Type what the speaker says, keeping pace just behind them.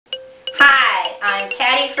I'm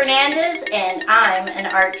Patty Fernandez and I'm an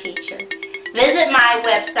art teacher. Visit my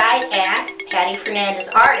website at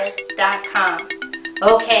pattyfernandezartist.com.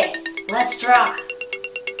 Okay, let's draw.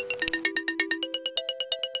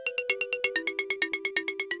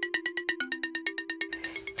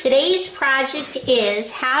 Today's project is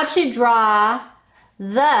how to draw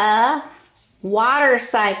the water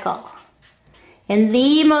cycle. And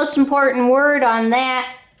the most important word on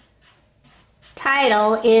that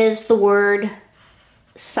title is the word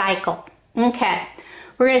cycle. Okay,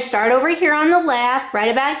 we're going to start over here on the left,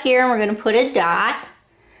 right about here, and we're going to put a dot.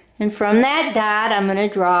 And from that dot, I'm going to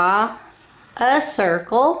draw a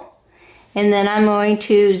circle. And then I'm going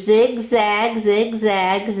to zigzag,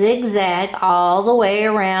 zigzag, zigzag all the way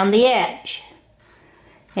around the edge.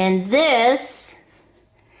 And this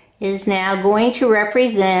is now going to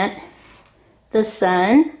represent the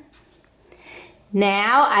sun.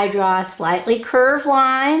 Now I draw a slightly curved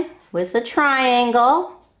line with a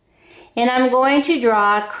triangle, and I'm going to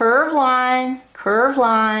draw a curved line, curved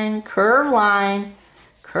line, curved line,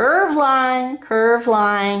 curved line, curved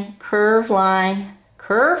line, curved line,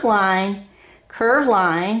 curved line, curved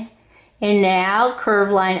line, and now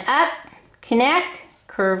curved line up, connect,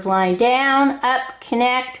 curved line down, up,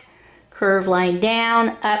 connect, curved line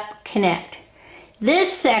down, up, connect.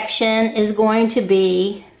 This section is going to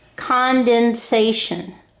be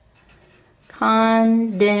condensation.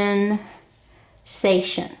 Condensation.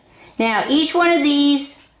 Now, each one of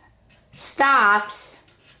these stops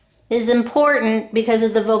is important because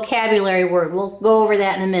of the vocabulary word. We'll go over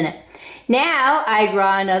that in a minute. Now, I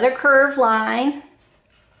draw another curved line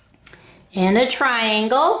and a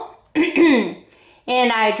triangle. And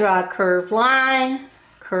I draw a curved line,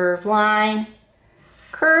 curved line,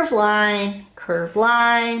 curved line, curved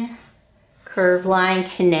line, curved line,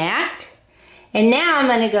 connect. And now I'm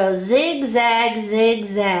going to go zigzag,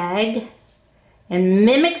 zigzag, and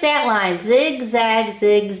mimic that line. Zigzag,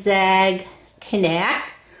 zigzag,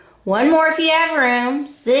 connect. One more if you have room.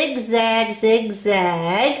 Zigzag,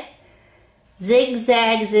 zigzag,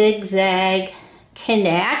 zigzag, zigzag,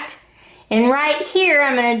 connect. And right here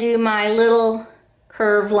I'm going to do my little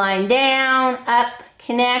curved line down, up,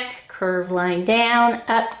 connect, curved line down,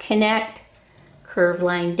 up, connect, curved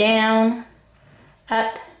line down,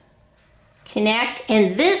 up, connect.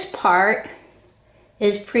 And this part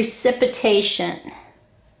is precipitation.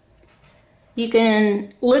 You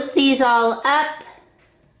can look these all up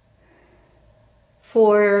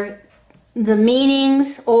for the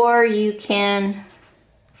meanings, or you can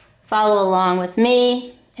follow along with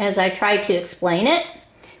me as I try to explain it.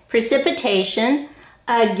 Precipitation,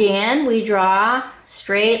 again, we draw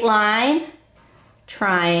straight line,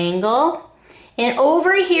 triangle, and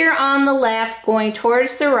over here on the left going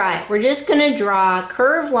towards the right, we're just going to draw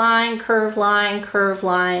curved line, curved line, curved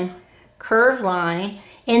line, curved line,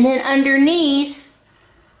 and then underneath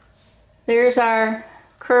there's our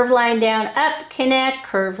curved line down, up, connect,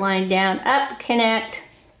 curved line down, up, connect,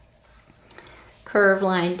 curved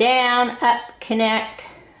line down, up, connect,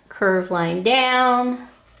 curved line down,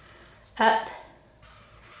 up,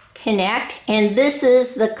 connect. And this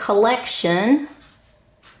is the collection.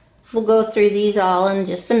 We'll go through these all in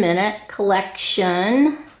just a minute.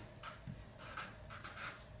 Collection.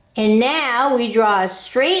 And now we draw a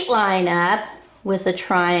straight line up with a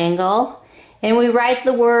triangle, and we write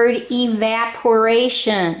the word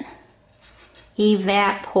evaporation.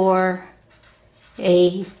 Evaporation.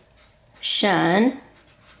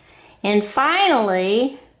 And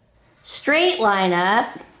finally, straight line up,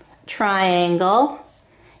 triangle.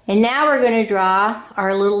 And now we're going to draw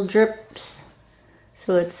our little drips.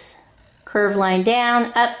 So it's curved line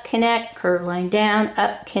down, up, connect, curved line down,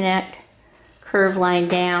 up, connect, curved line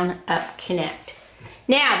down, up, connect.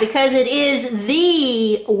 Now, because it is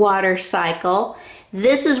the water cycle,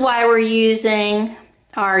 this is why we're using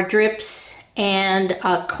our drips and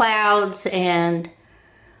clouds and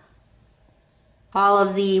all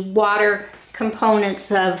of the water components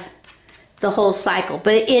of the whole cycle.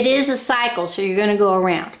 But it is a cycle, so you're going to go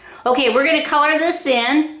around. Okay, we're going to color this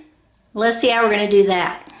in. Let's see how we're going to do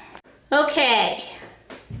that. Okay,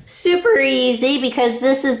 super easy because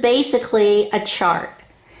this is basically a chart.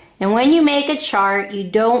 And when you make a chart, you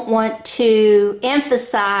don't want to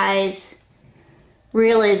emphasize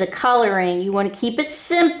really the coloring. You want to keep it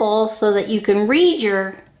simple so that you can read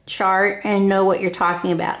your chart and know what you're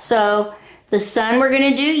talking about. So the sun, we're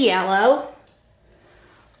going to do yellow.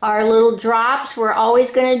 Our little drops, we're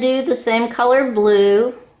always going to do the same color,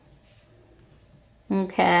 blue.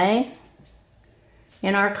 Okay.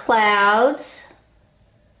 And our clouds,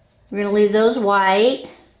 we're going to leave those white.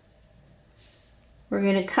 We're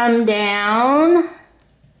going to come down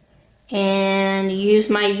And use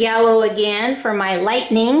my yellow again for my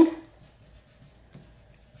lightning.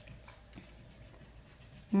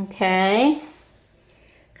 Okay.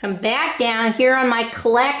 Come back down here on my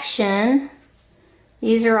collection.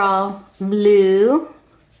 These are all blue.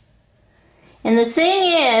 And the thing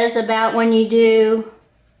is about when you do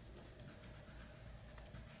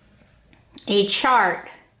a chart,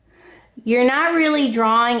 you're not really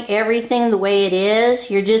drawing everything the way it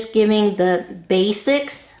is. You're just giving the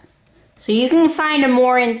basics. So you can find a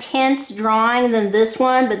more intense drawing than this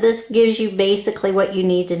one, but this gives you basically what you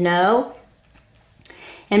need to know.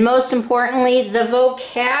 And most importantly, the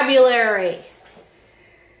vocabulary.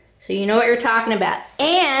 So you know what you're talking about.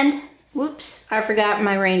 And, whoops, I forgot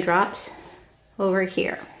my raindrops over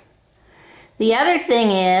here. The other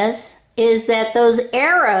thing is that those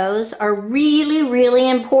arrows are really, really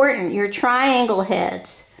important, your triangle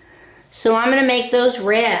heads. So I'm going to make those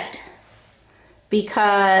red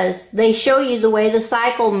because they show you the way the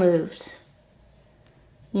cycle moves.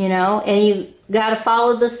 You know, and you got to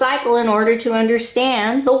follow the cycle in order to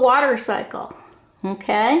understand the water cycle.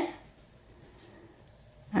 Okay?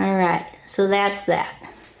 All right, so that's that.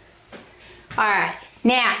 All right,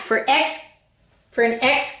 now for an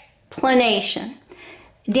explanation.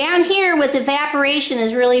 Down here with evaporation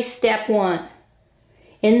is really step one.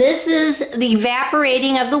 And this is the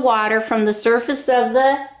evaporating of the water from the surface of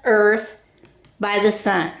the earth by the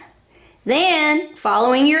sun. Then,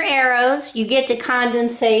 following your arrows, you get to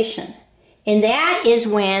condensation. And that is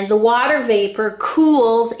when the water vapor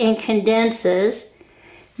cools and condenses.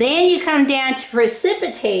 Then you come down to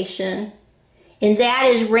precipitation, and that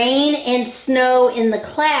is rain and snow in the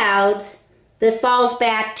clouds that falls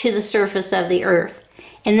back to the surface of the earth.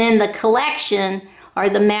 And then the collection are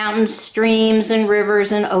the mountains, streams, and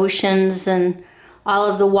rivers, and oceans, and all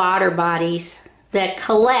of the water bodies that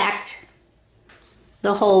collect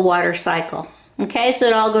the whole water cycle. Okay, so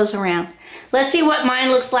it all goes around. Let's see what mine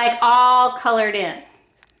looks like all colored in.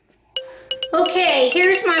 Okay,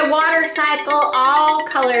 here's my water cycle all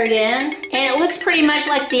colored in, and it looks pretty much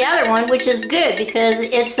like the other one, which is good because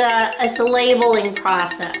it's a labeling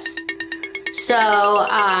process. So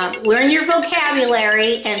learn your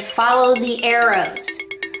vocabulary and follow the arrows.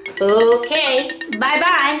 Okay,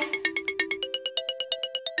 bye-bye.